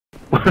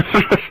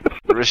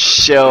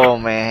Rochelle,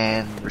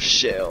 man.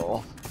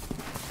 Rochelle.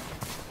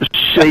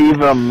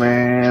 Shiva,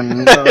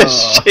 man.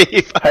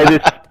 Shiva. Hey,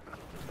 this.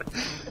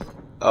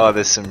 Oh,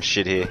 there's some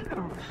shit here.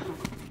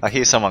 I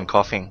hear someone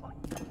coughing.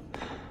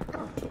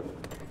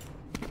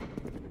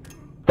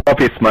 Might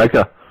be a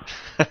smoker.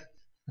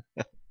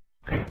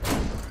 Wait!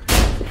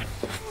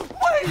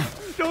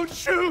 Don't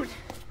shoot!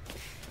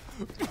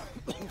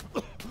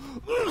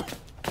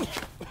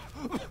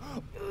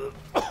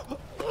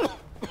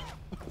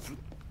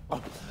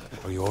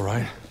 Are you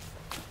alright?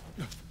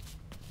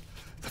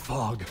 The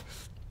fog.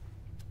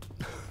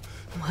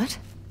 What?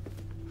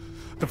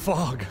 The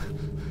fog.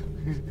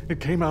 It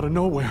came out of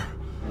nowhere.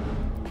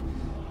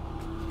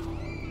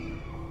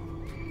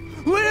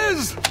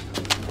 Liz!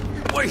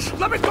 Wait,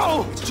 let me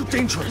go! It's too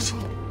dangerous.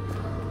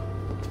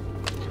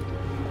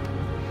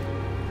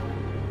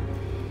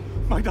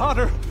 My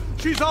daughter,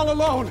 she's all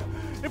alone.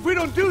 If we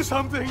don't do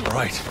something... All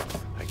right,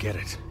 I get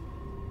it.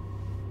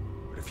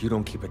 But if you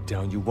don't keep it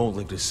down, you won't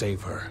live to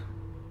save her.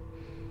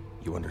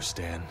 You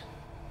understand?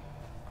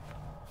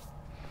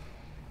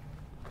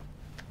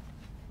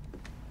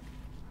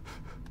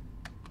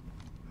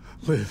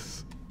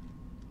 Liz.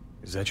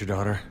 Is that your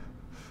daughter?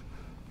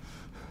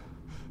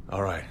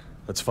 All right,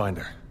 let's find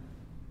her.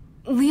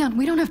 Leon,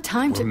 we don't have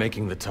time We're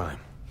making the time.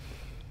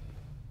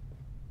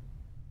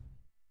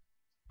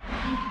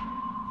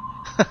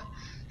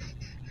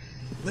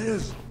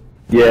 Liz.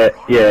 Yeah.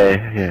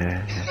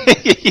 yeah.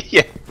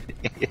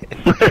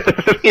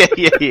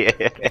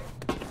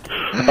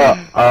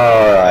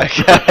 Alright.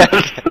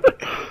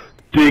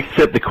 Do you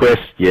accept the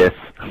quest? Yes.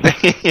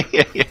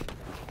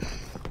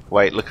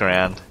 Wait, look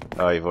around.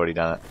 Oh, you've already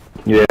done it.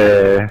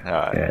 Yeah.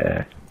 Alright.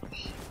 Yeah.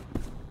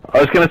 I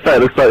was gonna say,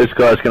 it looks like this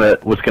guy's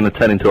was gonna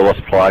turn into a Los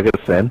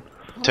Plagas then.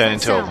 Turn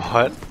into a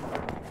what?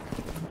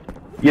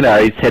 You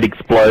know, his head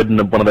explode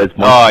and one of those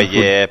Oh monsters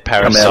yeah, would come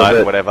out of parasite,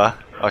 it. whatever.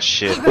 Oh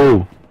shit.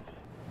 Ooh.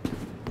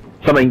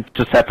 Something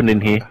just happened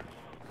in here.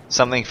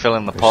 Something fell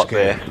in the pot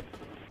scared. there.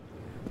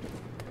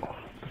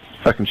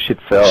 Fucking shit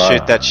fell.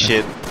 Shoot that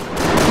shit.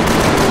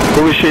 What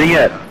are we shooting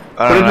at?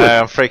 I don't know,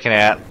 I'm freaking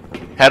out.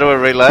 How do I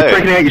reload? You're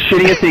freaking out, you're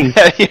shooting at things.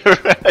 How do you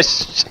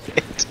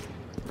shit.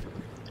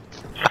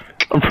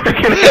 I'm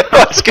freaking out.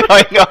 What's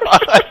going on?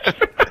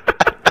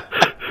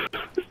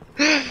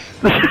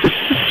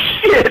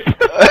 Shit.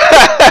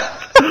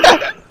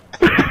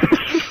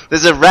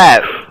 There's a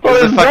rat.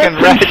 There's a fucking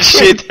rat. Shit.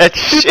 Shoot that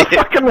Shoot shit. the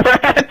fucking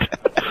rat.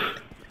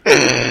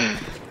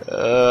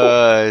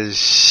 Oh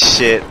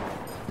shit.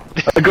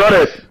 I got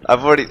it.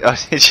 I've already. Oh,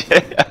 did you?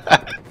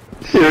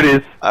 Here it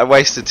is. I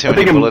wasted too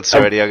many bullets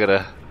already. I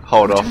gotta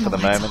hold off for the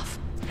moment.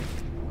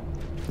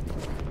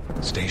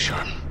 Stay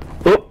sharp.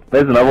 Oh,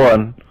 there's another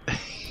one.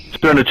 Is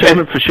there an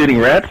achievement for shooting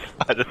rats?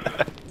 I don't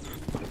know.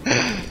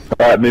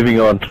 Alright, moving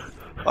on.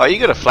 Oh, you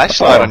got a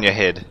flashlight on your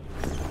head.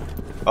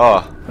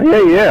 Oh.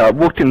 Yeah, I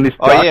walked in this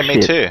dark Oh yeah,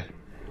 me shit. too.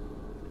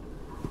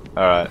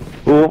 Alright.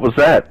 Oh, what was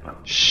that?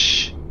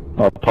 Shh.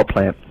 Oh, pot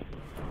plant.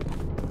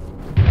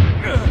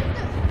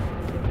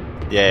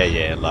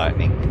 Yeah,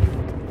 lightning.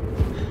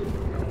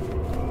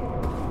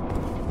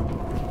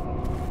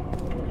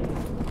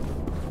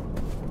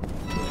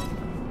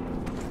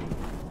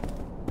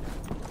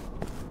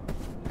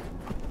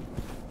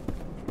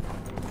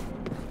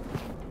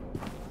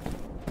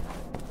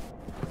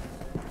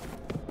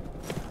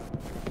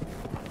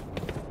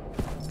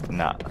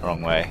 Nah,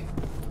 wrong way.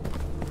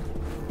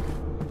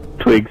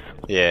 Twigs.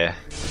 Yeah.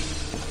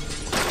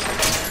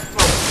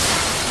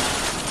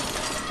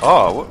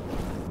 Oh, what?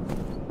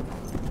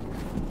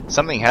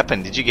 Something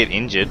happened. Did you get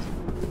injured?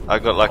 I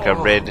got like a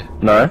red...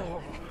 No.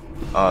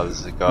 Oh,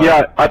 there's a guy.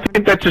 Yeah, I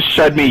think that just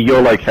showed me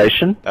your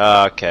location.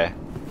 Oh, okay.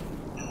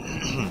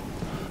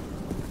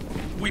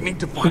 We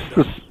need to find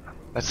her.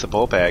 That's the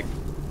ball bag.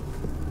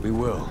 We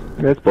will.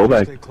 Yeah, it's ball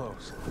bag. Stay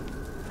close.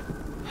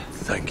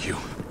 Thank you.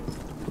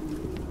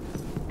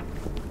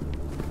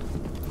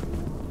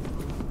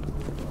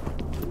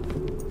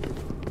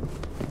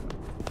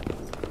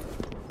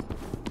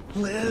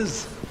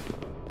 Liz.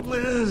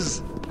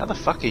 Liz. How the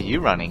fuck are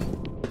you running?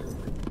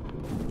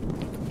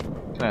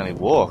 You can only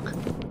walk.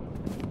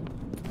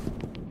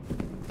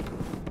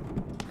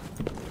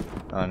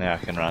 Oh, now I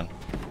can run.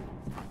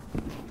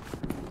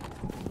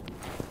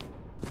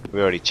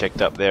 We already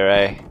checked up there,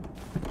 eh?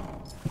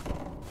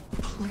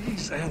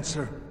 Please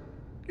answer.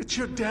 It's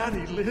your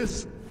daddy,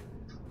 Liz.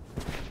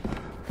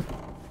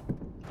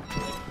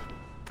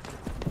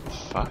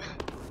 Fuck.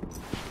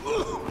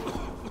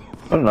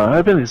 I don't know,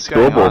 open this What's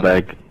going scoreboard on?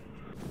 bag.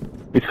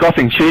 He's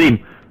coughing, shoot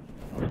him.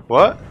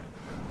 What?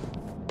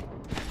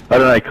 I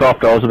don't know, he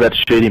coughed, I was about to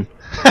shoot him.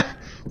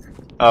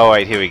 Oh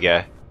wait, here we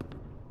go.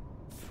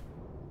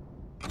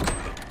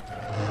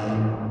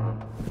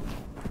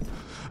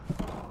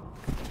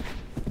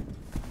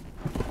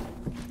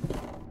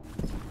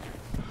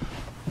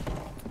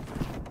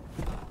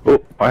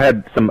 Oh, I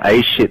had some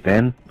A shit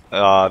then.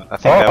 I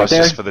think that was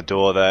okay. just for the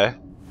door though.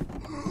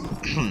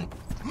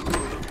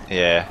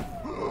 Yeah.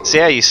 See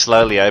how you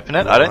slowly open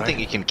it? I don't think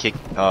you can kick...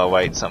 Oh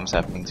wait, something's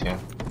happening to him.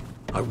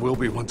 I will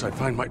be once I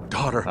find my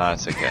daughter. No,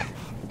 it's okay.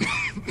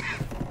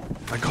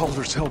 I called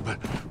her Sil, but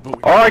we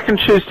Oh, I can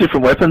choose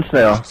different weapons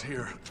now. she's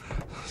here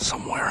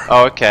somewhere.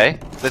 Oh, okay.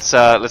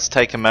 Let's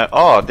take a mo.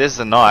 Oh, there's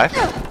the knife.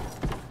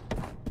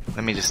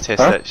 Let me just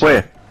test Huh? that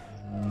shit.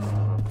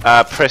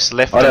 Where? Press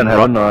left. I don't and have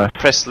right. a knife.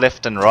 Press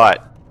left and right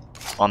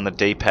on the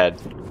D-pad,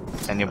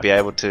 and you'll be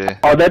able to.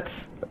 Oh,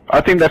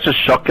 I think that's a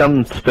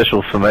shotgun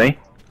special for me.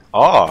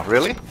 Oh,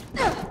 really?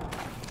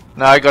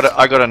 No, I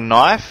got a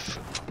knife,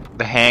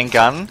 the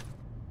handgun.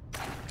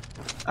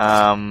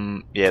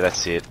 Yeah,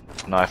 that's it.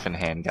 Knife and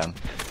handgun.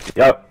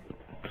 Yep.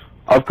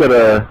 I've got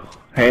a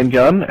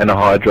handgun and a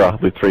Hydra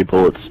with 3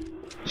 bullets.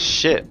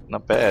 Shit,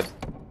 not bad.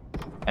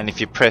 And if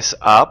you press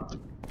up,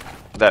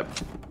 that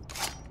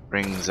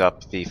brings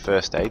up the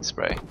first aid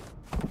spray.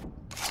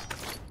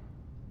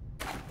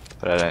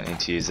 But I don't need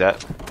to use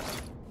that.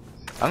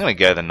 I'm gonna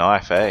go the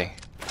knife, eh?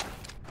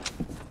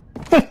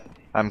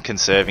 I'm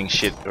conserving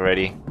shit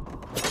already.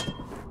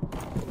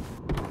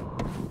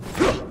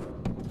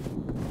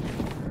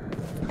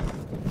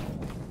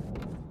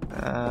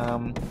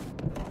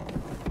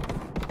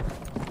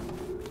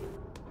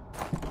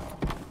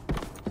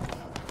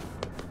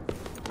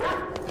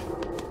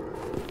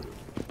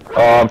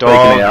 Oh, I'm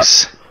freaking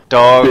out.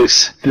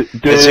 Dogs. Dude.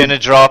 Azuna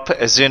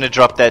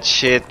drop that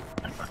shit.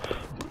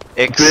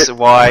 X,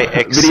 Y,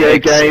 X, Video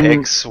X, game.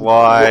 X,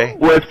 Y.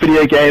 Worst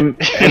video game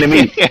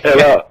enemy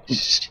ever.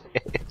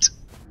 Shit.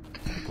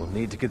 We'll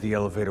need to get the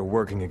elevator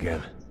working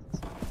again.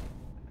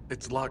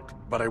 It's locked,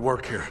 but I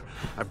work here.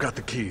 I've got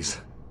the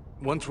keys.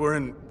 Once we're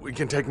in, we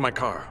can take my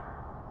car.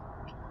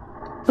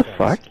 The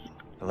fuck?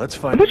 Now let's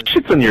find. What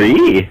shit's on your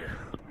ear?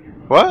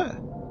 What?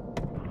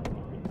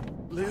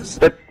 Liz?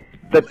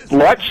 That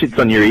light shit's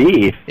on your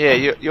ear. Yeah,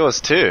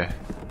 yours too.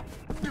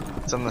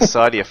 It's on the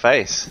side of your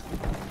face.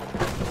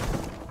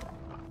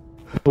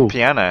 Ooh.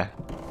 Piano.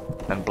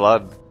 And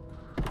blood.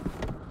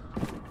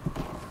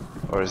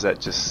 Or is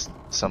that just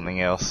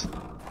something else?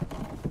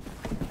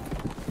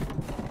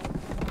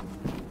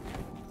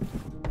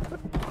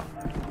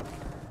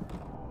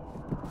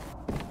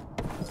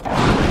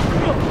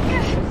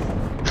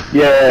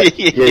 Yeah,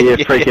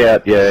 freak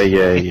out.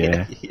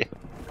 Yeah.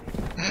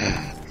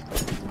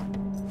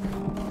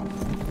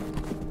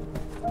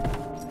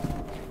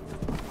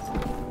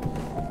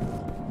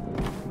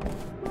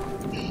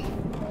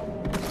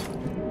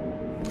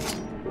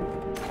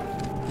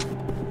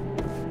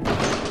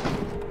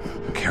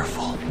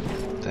 Careful.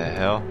 What the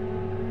hell?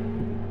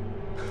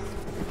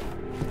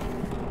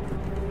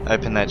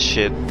 Open that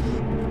shit.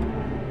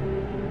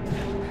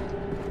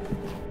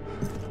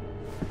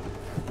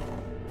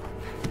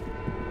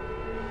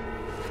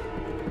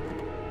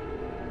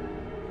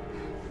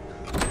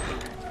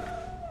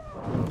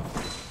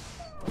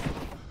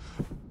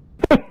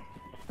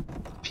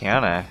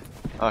 Piano.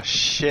 Oh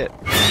shit.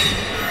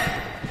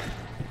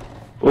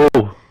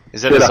 Oh.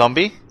 Is that a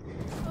zombie?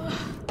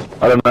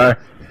 I don't know.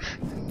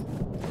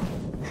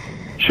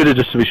 Should've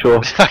just to be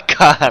sure. I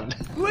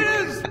can't.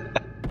 Liz!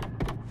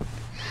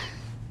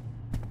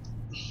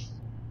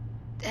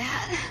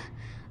 Dad,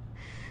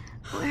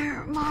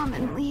 where are Mom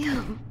and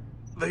Liam?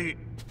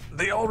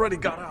 They already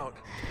got out.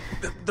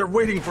 They're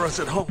waiting for us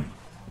at home.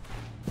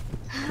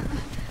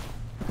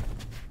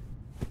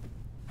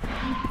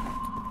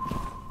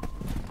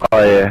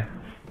 Oh yeah.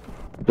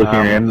 Looking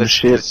around the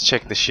shit. Let's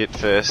check the shit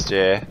first,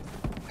 yeah.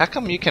 How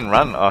come you can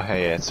run? Oh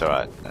yeah, it's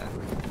alright. No.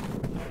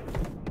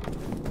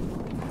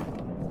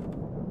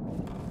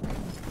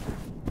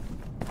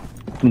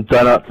 Some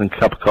donuts and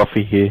cup of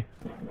coffee here.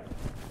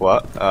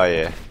 What? Oh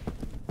yeah.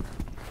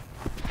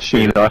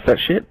 Can you knife that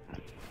shit?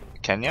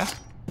 Can ya?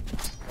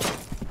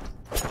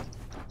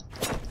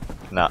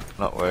 Nah,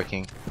 not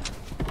working.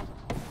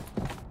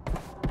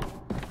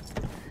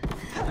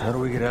 How do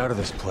we get out of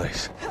this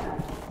place?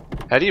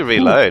 How do you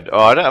reload? Oh,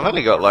 I've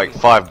only got like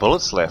 5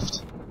 bullets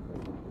left.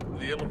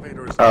 The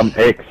elevator is...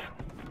 X.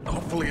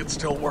 Hopefully it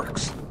still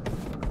works.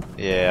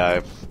 Yeah,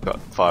 I've got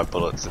 5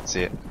 bullets, that's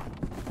it.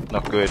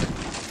 Not good.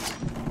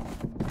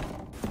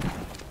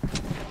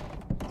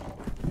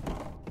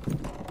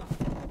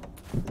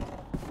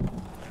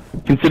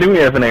 Considering we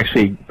haven't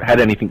actually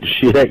had anything to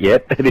shoot at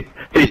yet,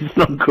 it's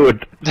not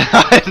good.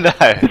 I know.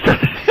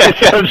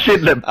 It's some shit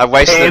in the I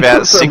wasted pants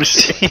about or some 6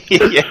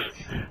 shit. yeah,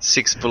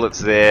 6 bullets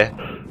there.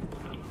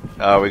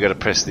 Oh, we gotta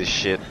press this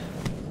shit.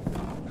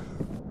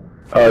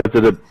 Oh, is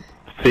it a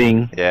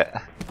thing? Yeah.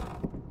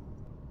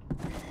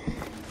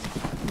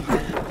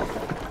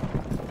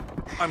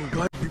 I'm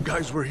glad you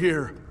guys were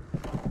here.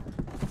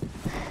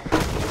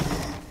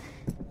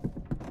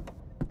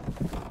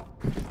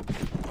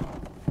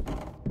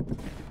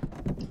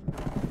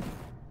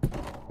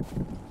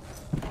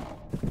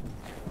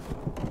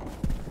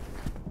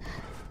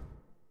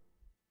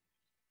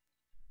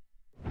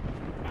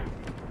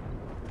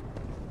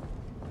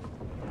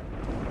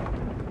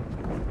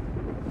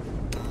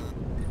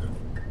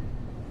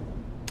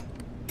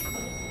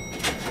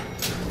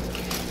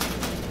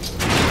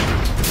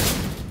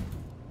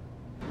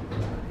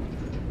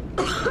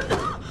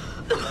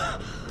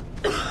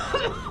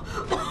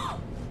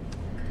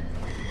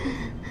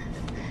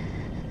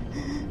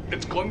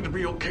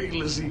 be okay,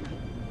 Lizzie.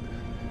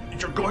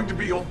 You're going to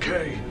be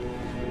okay.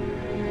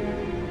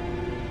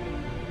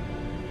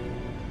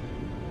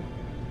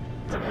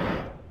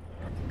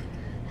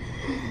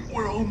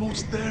 We're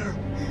almost there.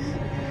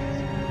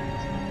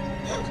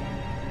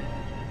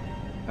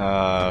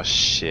 Oh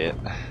shit.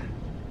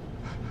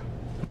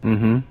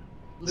 Mm-hmm.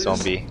 Liz.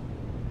 Zombie.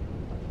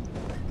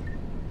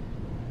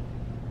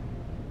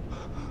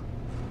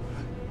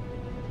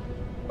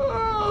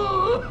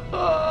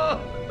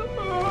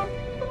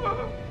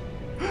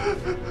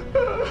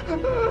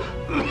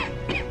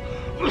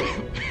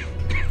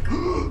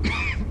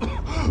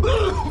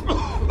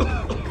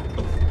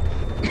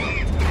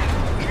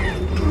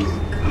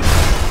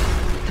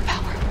 The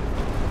power.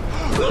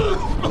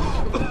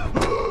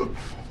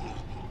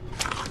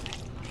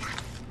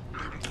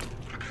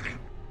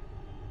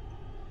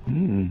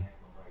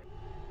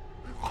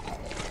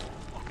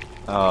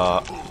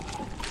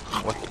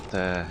 What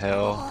the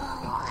hell?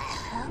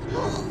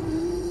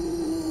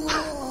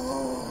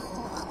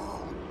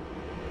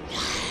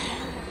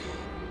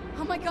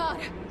 Oh my god.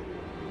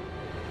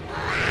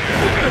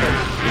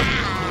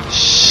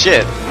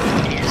 Shit!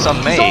 It's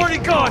on me. She's already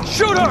gone!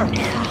 Shoot her!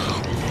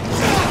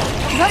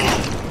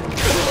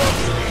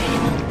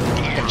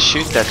 I can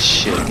shoot that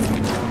shit.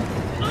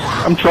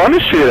 I'm trying to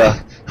shoot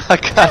her. I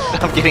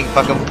can't. I'm getting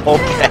fucking ball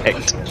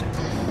gagged.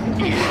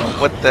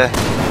 What the?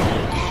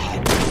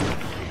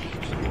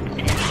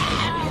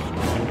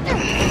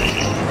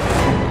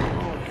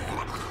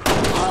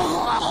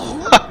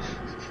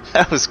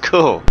 That was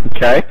cool.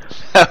 Okay.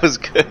 That was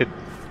good.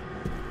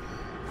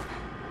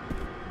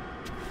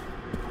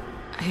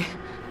 I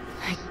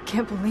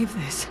can't believe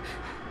this.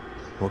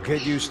 We'll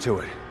get used to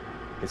it.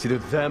 It's either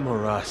them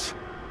or us.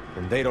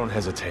 And they don't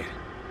hesitate.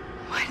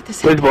 Why did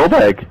this Where's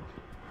happen?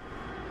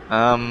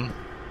 Ballbag?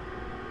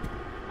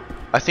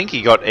 I think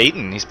he got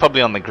eaten. He's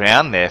probably on the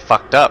ground there,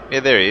 fucked up. Yeah,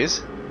 there he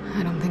is.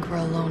 I don't think we're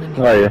alone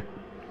anymore. Oh yeah.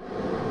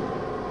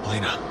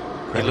 Helena, He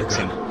grab your looks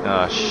in. gun.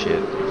 Oh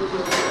shit.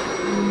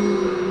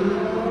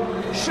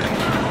 Shit!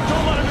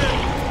 Don't let him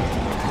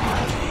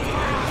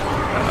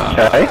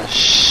Okay.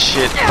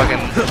 Shit. Fucking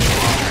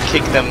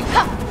kick them.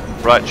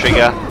 Right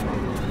trigger.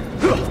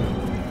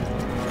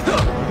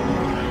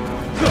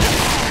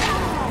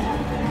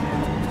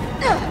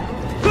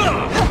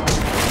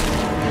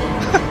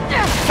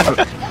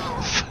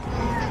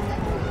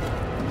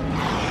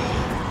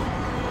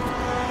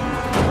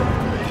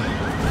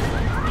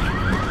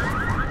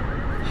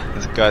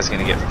 This guy's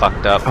gonna get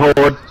fucked up.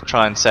 Horde.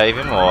 Try and save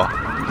him, or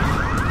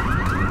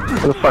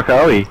Where the fuck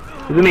are we?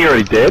 Isn't he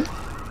already dead?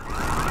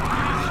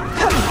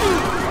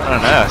 I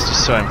don't know. I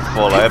just saw him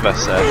fall over,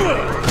 so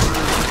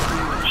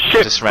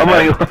Shit! just ran I'm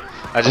running. out.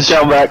 I just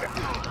I'm going back.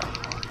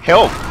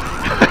 help.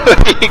 Where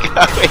are you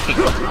going?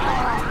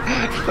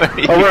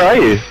 Oh, where are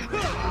you?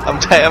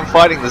 I'm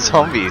fighting the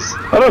zombies.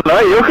 I don't know.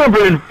 You're gonna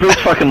bring Bruce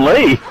fucking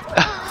Lee.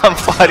 I'm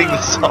fighting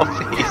the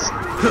zombies.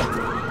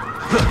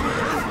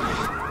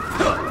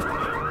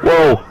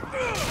 Whoa.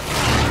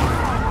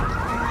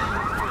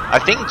 I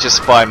think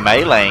just by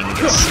meleeing,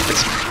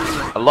 it's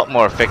a lot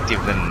more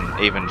effective than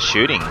even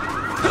shooting.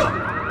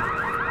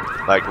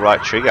 Like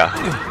right trigger.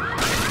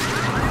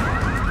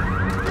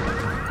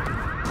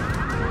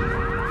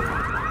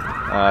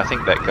 I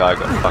think that guy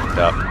got fucked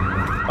up.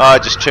 Oh, I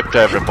just tripped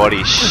over a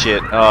body.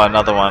 Shit. Oh,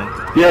 another one.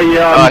 Yeah,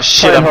 yeah. Oh I'm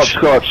shit, playing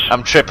hopscotch.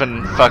 I'm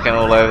tripping fucking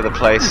all over the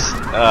place.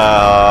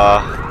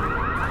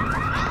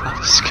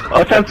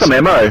 I found some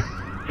ammo.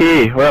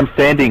 Here, where I'm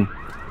standing.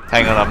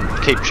 Hang on,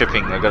 I'm keep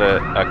tripping. I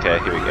gotta. Okay,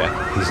 here we go.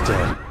 He's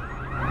dead.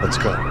 Let's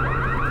go.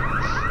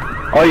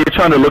 Oh, you're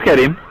trying to look at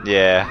him?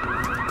 Yeah.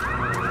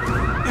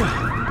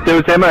 There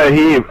was ammo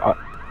here,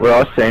 where I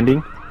was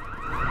standing.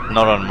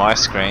 Not on my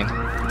screen.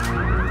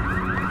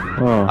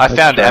 Oh, I that's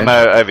found strange.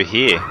 ammo over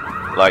here.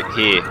 Like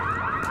here.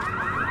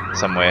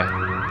 Somewhere.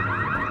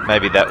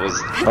 Maybe that was.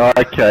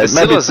 Okay. There's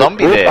still maybe a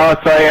zombie oh, there. Oh,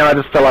 sorry, I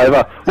just fell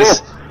over. There's-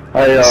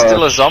 Whoa. There's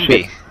still a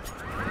zombie. Shit.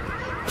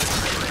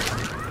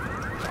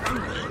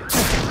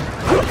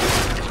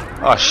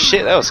 Oh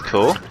shit, that was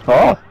cool.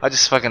 Oh, I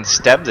just fucking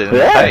stabbed it in the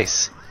Yeah.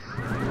 face.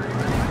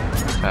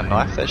 Can I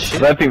knife that I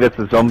shit? don't think that's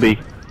a zombie.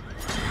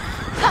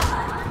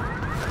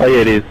 Oh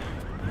yeah, it is.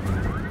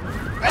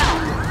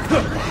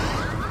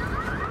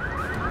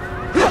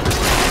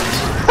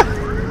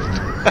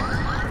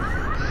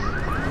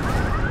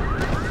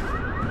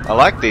 I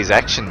like these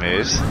action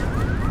moves.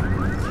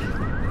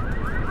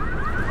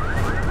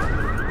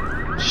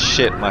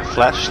 Shit, my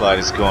flashlight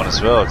is gone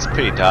as well. It's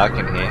pretty dark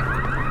in here.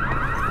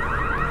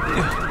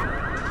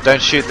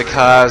 Don't shoot the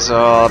cars.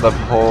 Oh, the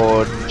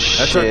horde.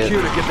 That's our Shit. cue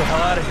to get the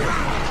hell out of here.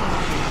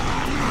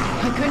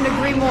 I couldn't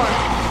agree more.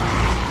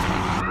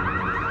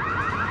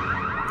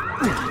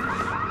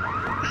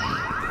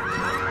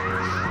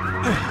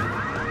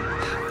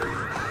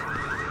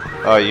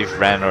 Oh, you've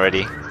ran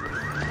already.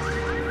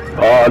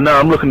 Oh no,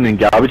 I'm looking in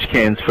garbage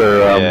cans for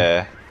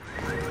Yeah,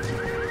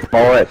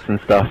 bullets and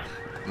stuff.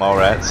 mole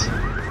rats.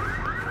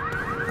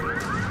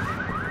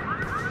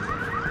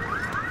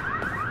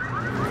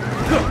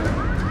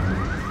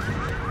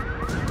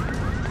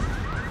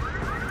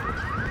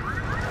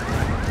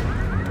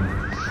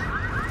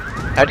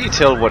 How do you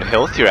tell what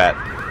health you're at?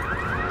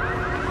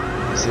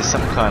 Is there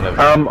some kind of...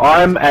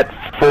 I'm at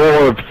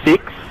 4 of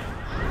 6.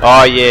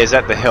 Oh yeah, is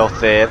that the health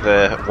there?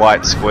 The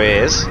white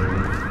squares?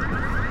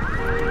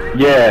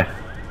 Yeah.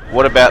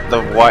 What about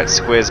the white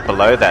squares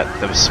below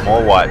that? The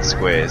small white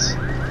squares?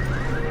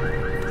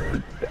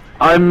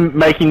 I'm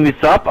making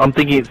this up. I'm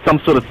thinking it's some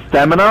sort of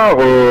stamina,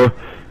 or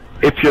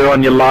if you're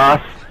on your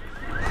last...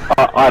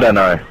 I don't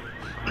know.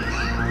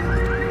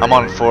 I'm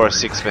on 4 or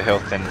 6 for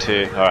health then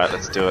too. Alright,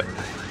 let's do it.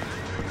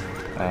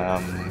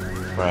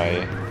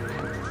 Right.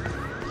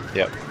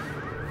 Yep.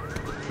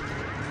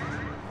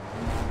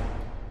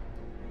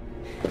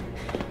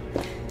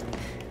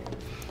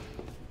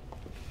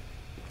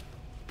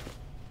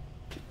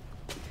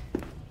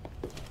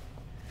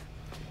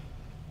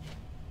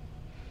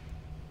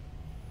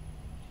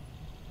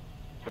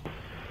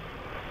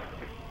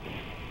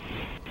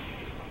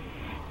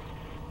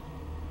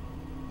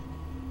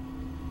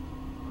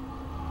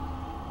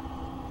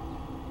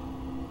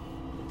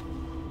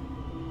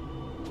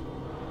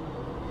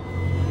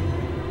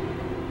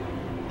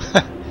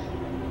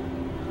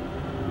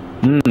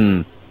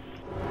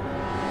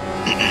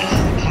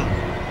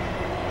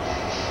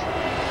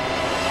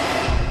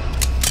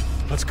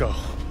 Let's go.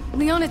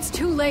 Leon, it's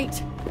too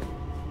late.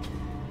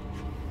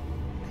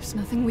 There's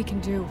nothing we can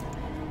do.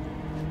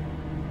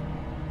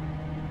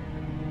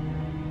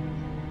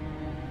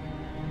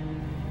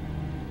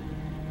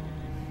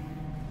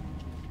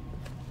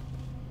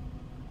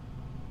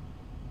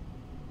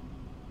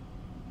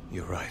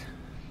 You're right.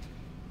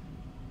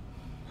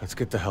 Let's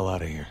get the hell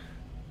out of here.